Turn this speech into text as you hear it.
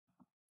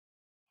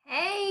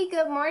Hey,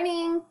 good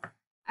morning.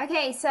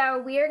 Okay,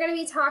 so we are going to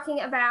be talking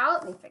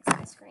about, let me fix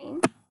my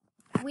screen.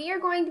 We are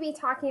going to be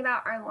talking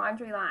about our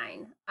laundry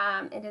line.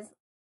 It is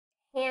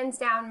hands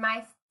down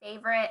my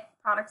favorite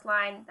product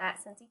line that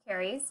Scentsy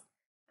carries,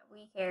 that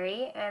we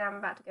carry, and I'm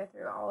about to go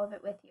through all of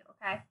it with you,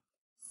 okay?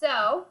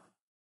 So,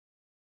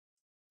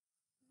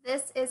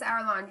 this is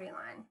our laundry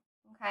line,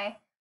 okay?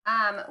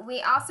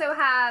 We also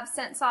have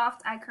Scent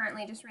Soft. I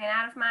currently just ran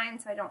out of mine,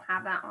 so I don't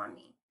have that on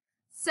me.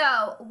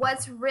 So,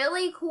 what's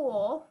really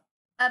cool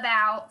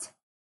about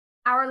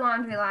our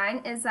laundry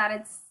line is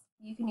that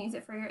you can use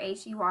it for your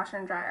HE washer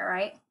and dryer,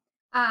 right?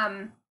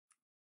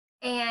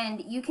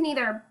 And you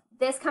can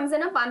this comes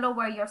in a bundle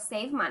where you'll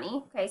save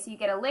money, okay? So you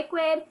get a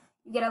liquid,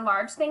 you get a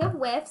large thing of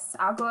whiffs.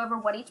 I'll go over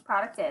what each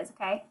product is,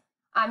 okay?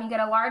 You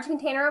get a large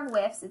container of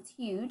whiffs, it's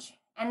huge,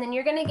 and then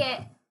you're gonna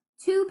get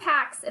 2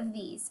 packs of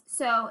these.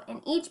 So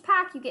in each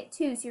pack you get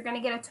 2, so you're gonna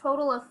get a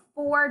total of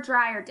 4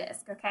 dryer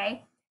discs,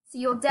 okay? So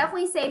you'll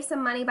definitely save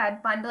some money by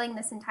bundling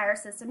this entire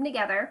system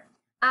together.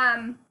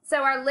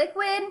 So our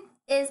liquid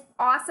is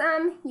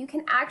awesome. You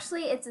can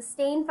it's a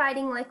stain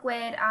fighting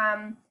liquid.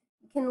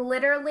 You can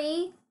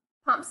literally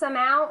pump some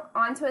out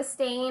onto a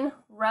stain,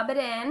 rub it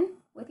in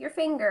with your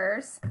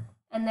fingers,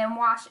 and then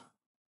wash it.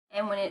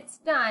 And when it's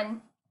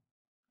done,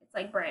 it's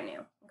like brand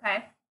new,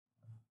 okay?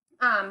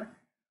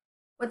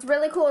 What's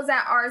really cool is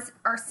that ours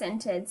are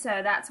scented,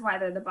 so that's why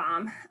they're the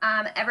bomb.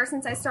 Ever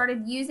since I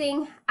started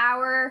using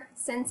our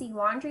Scentsy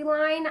laundry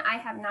line, I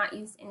have not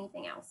used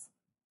anything else.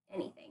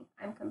 Anything.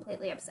 I'm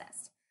completely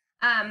obsessed.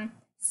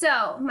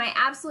 So my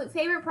absolute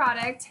favorite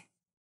product,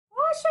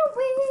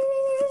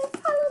 Wash-A-Whiff,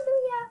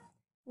 hallelujah.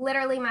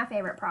 Literally my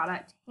favorite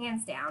product,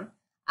 hands down.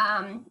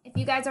 If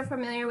you guys are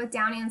familiar with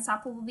Downy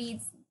Unstoppable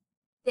Beads,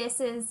 this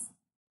is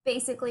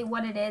basically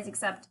what it is,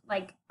 except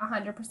like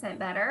 100%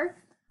 better,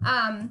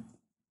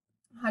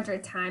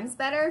 100 times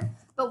better.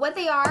 But what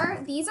they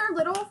are,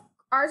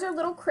 ours are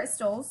little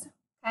crystals,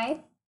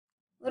 okay?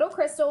 Little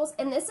crystals,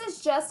 and this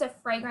is just a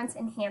fragrance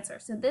enhancer.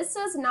 So this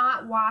does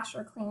not wash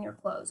or clean your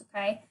clothes,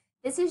 okay?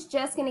 This is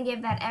just gonna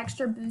give that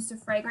extra boost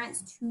of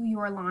fragrance to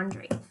your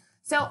laundry.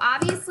 So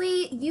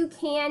obviously you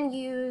can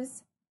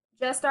use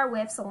just our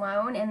whiffs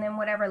alone and then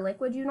whatever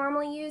liquid you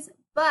normally use,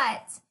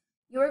 but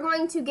you're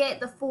going to get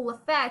the full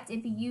effect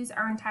if you use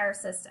our entire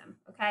system,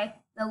 okay?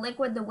 The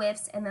liquid, the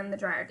whiffs, and then the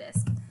dryer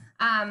disc.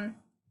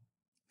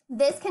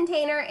 This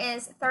container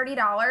is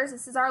 $30.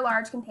 This is our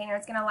large container.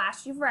 It's gonna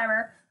last you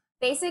forever.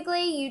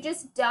 Basically, you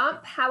just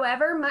dump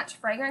however much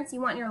fragrance you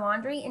want in your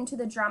laundry into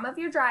the drum of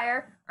your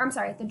dryer, or I'm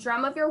sorry, the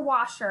drum of your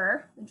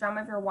washer,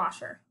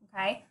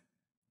 okay?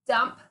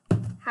 Dump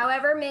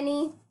however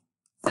many.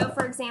 So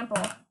for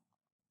example,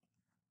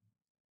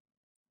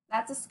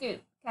 that's a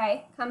scoop,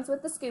 okay? Comes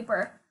with the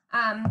scooper.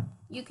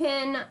 You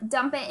can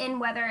dump it in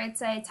whether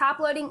it's a top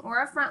loading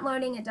or a front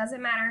loading, it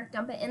doesn't matter.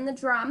 Dump it in the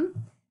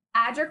drum,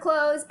 add your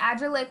clothes, add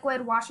your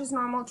liquid, wash as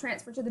normal,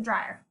 transfer to the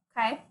dryer,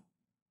 okay?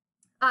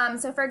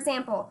 So for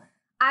example,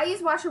 I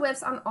use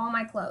Wash-A-Whiffs on all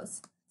my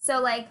clothes.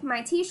 So like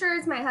my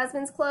t-shirts, my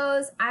husband's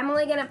clothes, I'm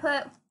only gonna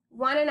put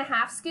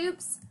 1.5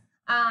 scoops.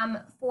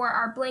 For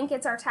our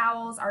blankets, our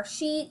towels, our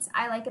sheets,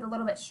 I like it a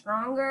little bit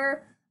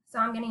stronger. So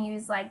I'm gonna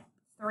use like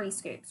 3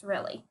 scoops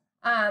really.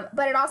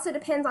 But it also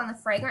depends on the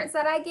fragrance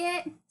that I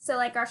get. So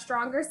like our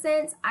stronger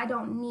scents, I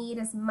don't need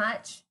as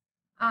much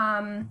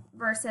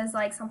versus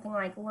like something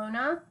like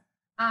Luna.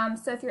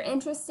 So if you're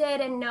interested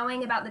in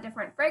knowing about the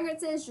different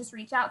fragrances, just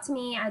reach out to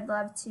me. I'd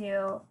love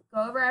to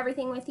go over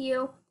everything with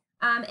you.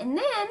 And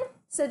then,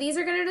 so these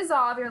are going to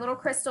dissolve. Your little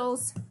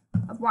crystals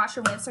of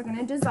Wash-A-Whiffs are going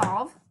to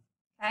dissolve,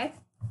 okay?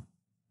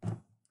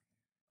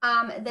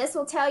 This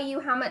will tell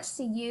you how much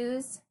to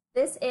use.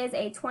 This is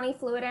a 20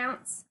 fluid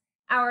ounce.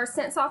 Our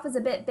Scent Soft is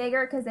a bit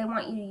bigger because they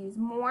want you to use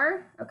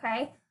more,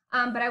 okay?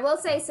 But I will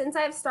say, since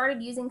I've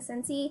started using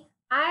Scentsy,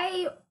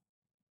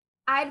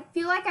 I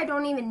feel like I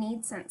don't even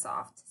need Scent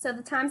Soft. So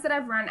the times that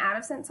I've run out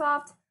of Scent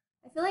Soft,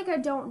 I feel like I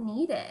don't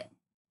need it,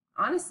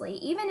 honestly,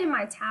 even in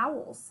my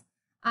towels.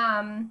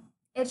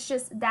 It's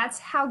just, that's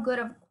how good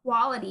of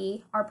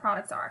quality our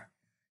products are.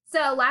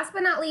 So last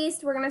but not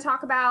least, we're gonna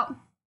talk about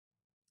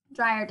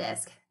dryer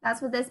disc.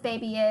 That's what this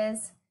baby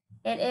is.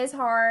 It is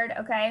hard,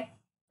 okay?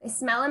 They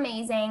smell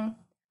amazing.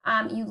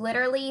 You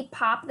literally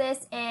pop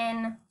this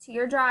in to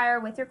your dryer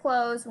with your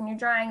clothes when you're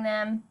drying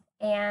them,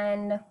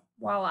 and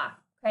voila.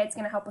 Okay, it's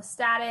going to help with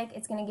static.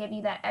 It's going to give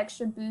you that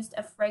extra boost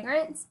of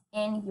fragrance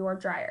in your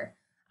dryer.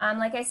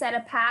 Like I said,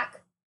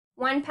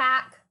 one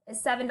pack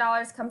is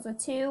 $7, comes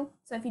with 2.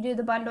 So if you do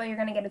the bundle, you're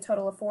going to get a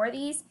total of 4 of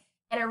these.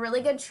 And a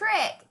really good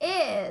trick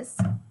is,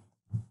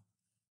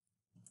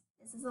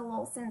 this is a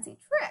little Scentsy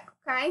trick,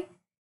 okay?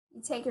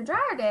 You take your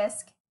dryer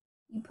disc,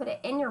 you put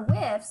it in your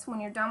whiffs when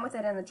you're done with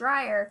it in the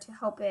dryer to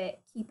help it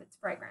keep its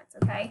fragrance,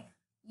 okay?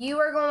 You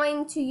are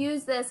going to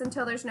use this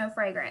until there's no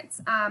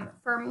fragrance.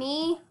 For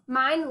me,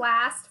 mine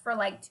lasts for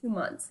like 2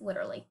 months,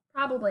 literally.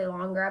 Probably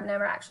longer. I've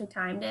never actually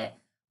timed it,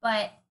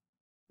 but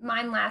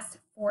mine lasts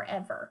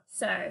forever.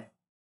 So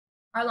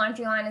our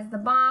laundry line is the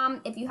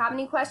bomb. If you have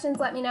any questions,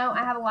 let me know.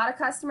 I have a lot of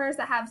customers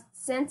that have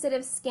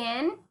sensitive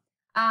skin.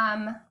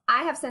 I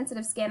have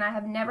sensitive skin. I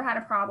have never had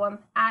a problem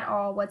at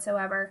all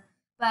whatsoever.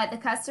 But the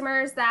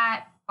customers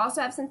that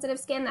also have sensitive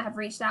skin that have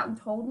reached out and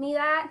told me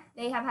that,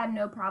 they have had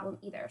no problem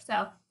either.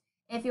 So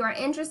if you are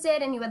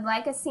interested and you would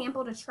like a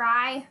sample to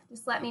try,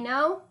 just let me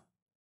know.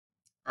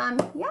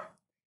 Yeah,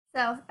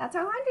 so that's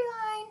our laundry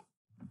line.